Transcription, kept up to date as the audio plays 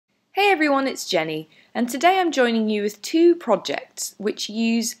everyone, it's Jenny, and today I'm joining you with two projects which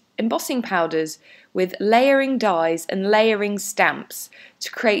use embossing powders with layering dies and layering stamps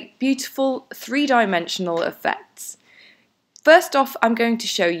to create beautiful three-dimensional effects. First off, I'm going to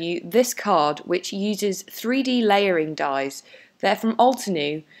show you this card which uses 3D layering dies. They're from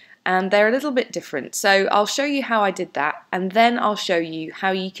Altenew and they're a little bit different, so I'll show you how I did that and then I'll show you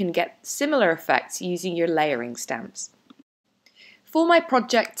how you can get similar effects using your layering stamps. For my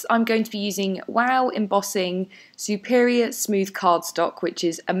project, I'm going to be using Wow Embossing Superior Smooth Cardstock, which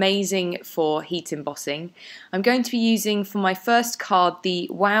is amazing for heat embossing. I'm going to be using for my first card the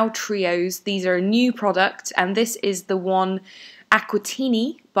Wow Trios. These are a new product, and this is the one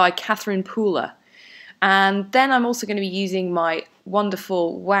Aquatini by Catherine Pooler. And then I'm also going to be using my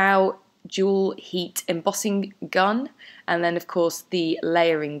wonderful Wow Dual Heat Embossing Gun, and then of course the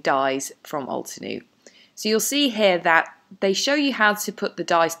layering dies from Altenew. So you'll see here that they show you how to put the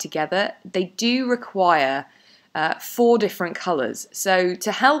dies together. They do require 4 different colours. So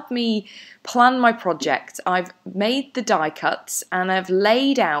to help me plan my project, I've made the die cuts and I've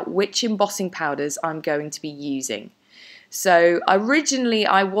laid out which embossing powders I'm going to be using. So originally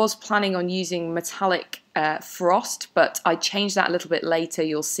I was planning on using metallic frost, but I changed that a little bit later,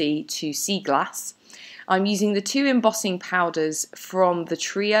 you'll see, to Seaglass. I'm using the 2 embossing powders from the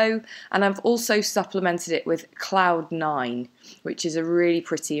trio, and I've also supplemented it with Cloud 9, which is a really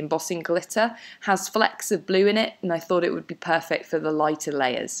pretty embossing glitter. Has flecks of blue in it, and I thought it would be perfect for the lighter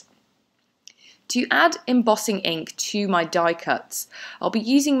layers. To add embossing ink to my die cuts, I'll be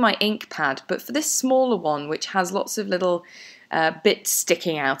using my ink pad, but for this smaller one, which has lots of little bits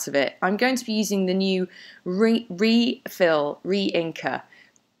sticking out of it, I'm going to be using the new Refill Re-Inker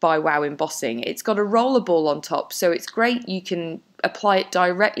by Wow Embossing. It's got a roller ball on top, so it's great. You can apply it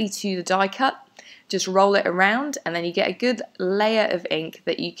directly to the die cut, just roll it around, and then you get a good layer of ink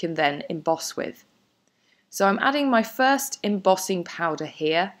that you can then emboss with. So I'm adding my first embossing powder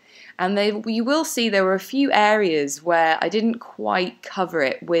here, and you will see there were a few areas where I didn't quite cover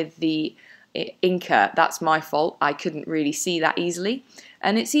it with the inker. That's my fault. I couldn't really see that easily.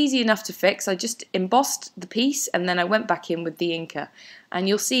 And it's easy enough to fix. I just embossed the piece and then I went back in with the inker. And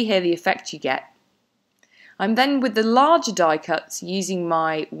you'll see here the effect you get. I'm then with the larger die cuts using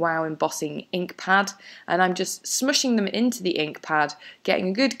my Wow Embossing ink pad, and I'm just smushing them into the ink pad, getting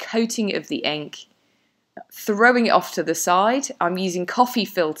a good coating of the ink, throwing it off to the side. I'm using coffee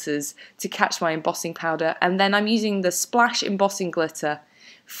filters to catch my embossing powder, and then I'm using the Splash embossing glitter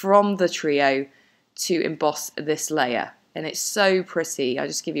from the trio to emboss this layer. And it's so pretty. I'll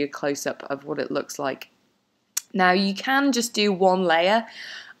just give you a close-up of what it looks like. Now you can just do one layer.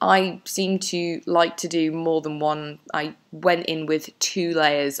 I seem to like to do more than one. I went in with 2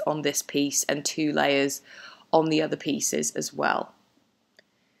 layers on this piece and 2 layers on the other pieces as well.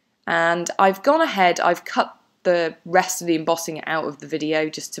 And I've gone ahead, I've cut the rest of the embossing out of the video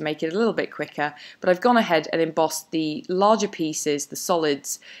just to make it a little bit quicker, but I've gone ahead and embossed the larger pieces, the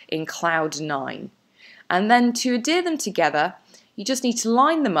solids, in Cloud 9. And then to adhere them together, you just need to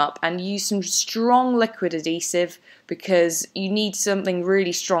line them up and use some strong liquid adhesive, because you need something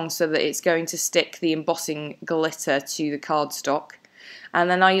really strong so that it's going to stick the embossing glitter to the cardstock.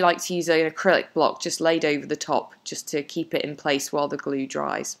 And then I like to use an acrylic block just laid over the top just to keep it in place while the glue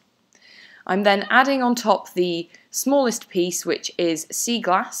dries. I'm then adding on top the smallest piece, which is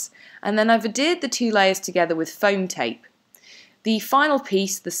Seaglass, and then I've adhered the 2 layers together with foam tape. The final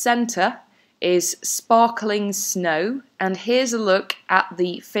piece, the centre, is Sparkling Snow, and here's a look at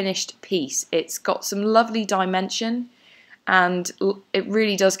the finished piece. It's got some lovely dimension and it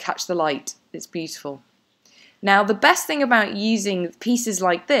really does catch the light. It's beautiful. Now the best thing about using pieces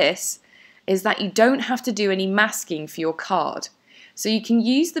like this is that you don't have to do any masking for your card. So you can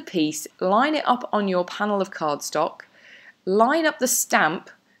use the piece, line it up on your panel of cardstock, line up the stamp,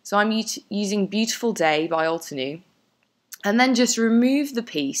 so I'm using Beautiful Day by Altenew, and then just remove the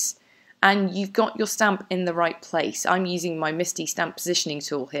piece and you've got your stamp in the right place. I'm using my Misty Stamp Positioning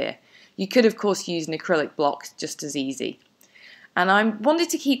tool here. You could of course use an acrylic block just as easy. And I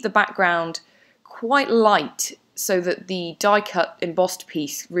wanted to keep the background quite light so that the die cut embossed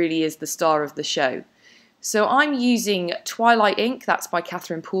piece really is the star of the show. So I'm using Twilight ink, that's by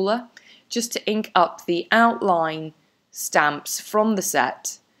Catherine Pooler, just to ink up the outline stamps from the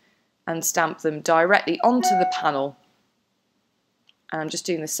set and stamp them directly onto the panel. And I'm just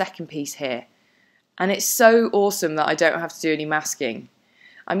doing the second piece here. And it's so awesome that I don't have to do any masking.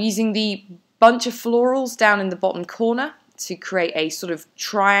 I'm using the bunch of florals down in the bottom corner to create a sort of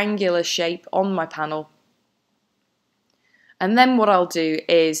triangular shape on my panel. And then what I'll do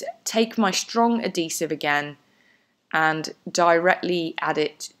is take my strong adhesive again and directly add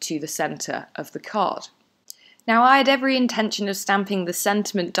it to the centre of the card. Now, I had every intention of stamping the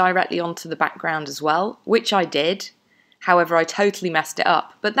sentiment directly onto the background as well, which I did. However, I totally messed it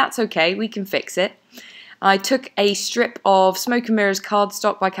up, but that's okay, we can fix it. I took a strip of Smoke and Mirrors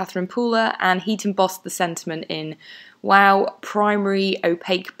cardstock by Catherine Pooler and heat embossed the sentiment in Wow Primary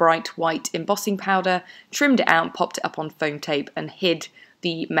Opaque Bright White embossing powder, trimmed it out, popped it up on foam tape and hid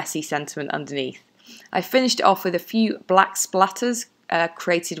the messy sentiment underneath. I finished it off with a few black splatters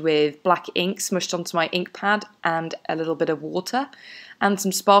created with black ink smushed onto my ink pad and a little bit of water and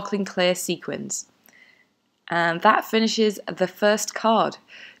some sparkling clear sequins. And that finishes the first card.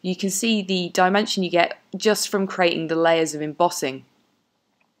 You can see the dimension you get just from creating the layers of embossing.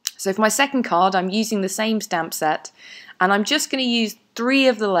 So for my second card, I'm using the same stamp set and I'm just going to use 3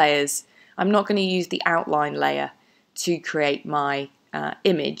 of the layers. I'm not going to use the outline layer to create my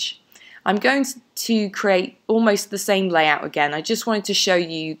image. I'm going to create almost the same layout again. I just wanted to show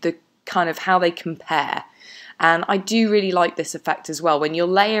you the kind of how they compare. And I do really like this effect as well. When you're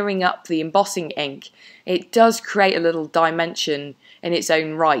layering up the embossing ink, it does create a little dimension in its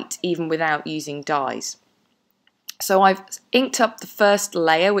own right, even without using dyes. So I've inked up the first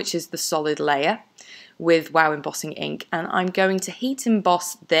layer, which is the solid layer, with Wow Embossing ink, and I'm going to heat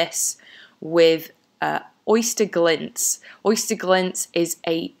emboss this with Oyster Glintz. Oyster Glintz is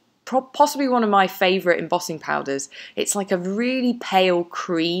possibly one of my favourite embossing powders. It's like a really pale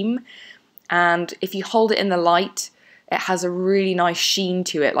cream, and if you hold it in the light, it has a really nice sheen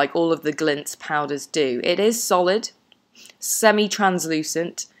to it, like all of the Glintz powders do. It is solid,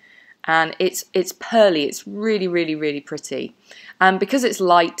 semi-translucent, and it's pearly. It's really, really, really pretty. And because it's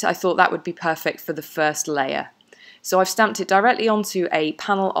light, I thought that would be perfect for the first layer. So I've stamped it directly onto a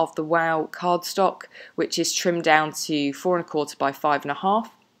panel of the Wow cardstock, which is trimmed down to 4 1/4 by 5 1/2.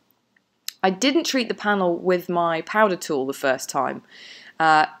 I didn't treat the panel with my powder tool the first time,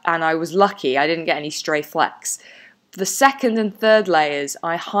 and I was lucky, I didn't get any stray flecks. For the second and third layers,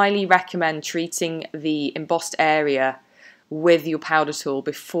 I highly recommend treating the embossed area with your powder tool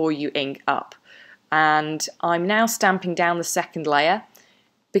before you ink up. And I'm now stamping down the second layer.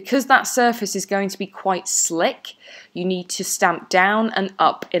 Because that surface is going to be quite slick, you need to stamp down and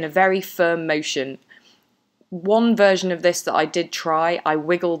up in a very firm motion. One version of this that I did try, I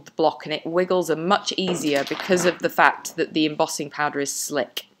wiggled the block and it wiggles much easier because of the fact that the embossing powder is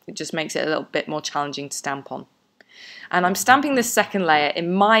slick. It just makes it a little bit more challenging to stamp on. And I'm stamping this second layer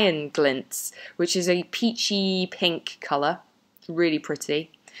in Mayan Glintz, which is a peachy pink colour. It's really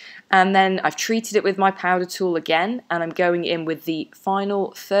pretty. And then I've treated it with my powder tool again, and I'm going in with the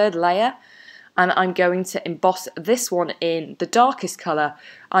final third layer, and I'm going to emboss this one in the darkest colour.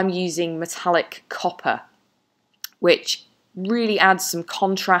 I'm using metallic copper, which really adds some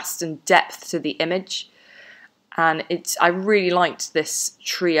contrast and depth to the image. And I really liked this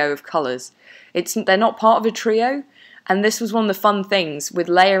trio of colours. They're not part of a trio, and this was one of the fun things with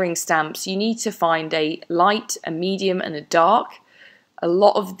layering stamps. You need to find a light, a medium and a dark. A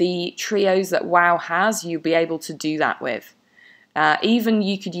lot of the trios that Wow has, you'll be able to do that with. Even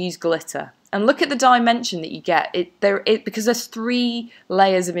you could use glitter. And look at the dimension that you get. Because there's 3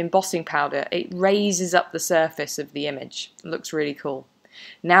 layers of embossing powder, it raises up the surface of the image. It looks really cool.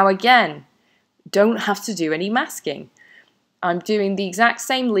 Now again, don't have to do any masking. I'm doing the exact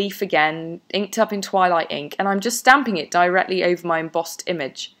same leaf again, inked up in Twilight ink, and I'm just stamping it directly over my embossed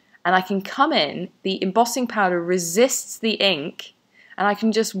image. And I can come in, the embossing powder resists the ink, and I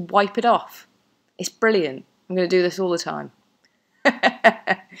can just wipe it off. It's brilliant. I'm going to do this all the time.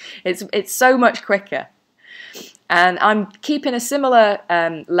 It's so much quicker. And I'm keeping a similar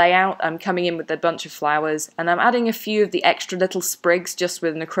layout. I'm coming in with a bunch of flowers, and I'm adding a few of the extra little sprigs just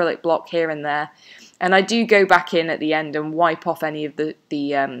with an acrylic block here and there. And I do go back in at the end and wipe off any of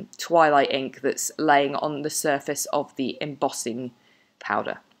the Twilight ink that's laying on the surface of the embossing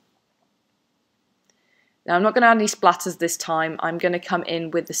powder. Now I'm not going to add any splatters this time. I'm going to come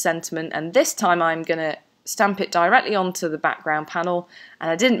in with the sentiment, and this time I'm going to stamp it directly onto the background panel, and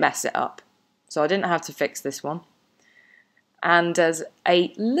I didn't mess it up, so I didn't have to fix this one. And as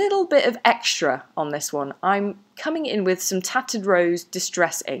a little bit of extra on this one, I'm coming in with some Tattered Rose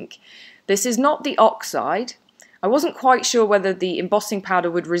Distress ink. This is not the oxide. I wasn't quite sure whether the embossing powder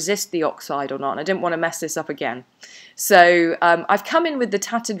would resist the oxide or not, and I didn't want to mess this up again. So I've come in with the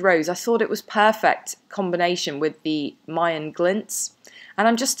Tattered Rose. I thought it was perfect combination with the Mayan Glintz, and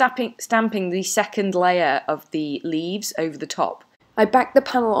I'm just stamping the second layer of the leaves over the top. I backed the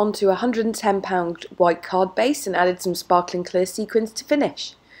panel onto a £110 white card base and added some sparkling clear sequins to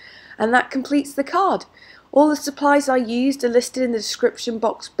finish. And that completes the card. All the supplies I used are listed in the description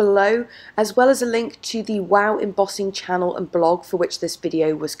box below, as well as a link to the Wow Embossing channel and blog for which this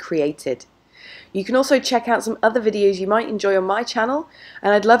video was created. You can also check out some other videos you might enjoy on my channel,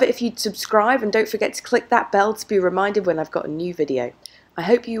 and I'd love it if you'd subscribe and don't forget to click that bell to be reminded when I've got a new video. I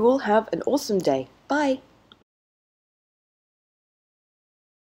hope you all have an awesome day. Bye!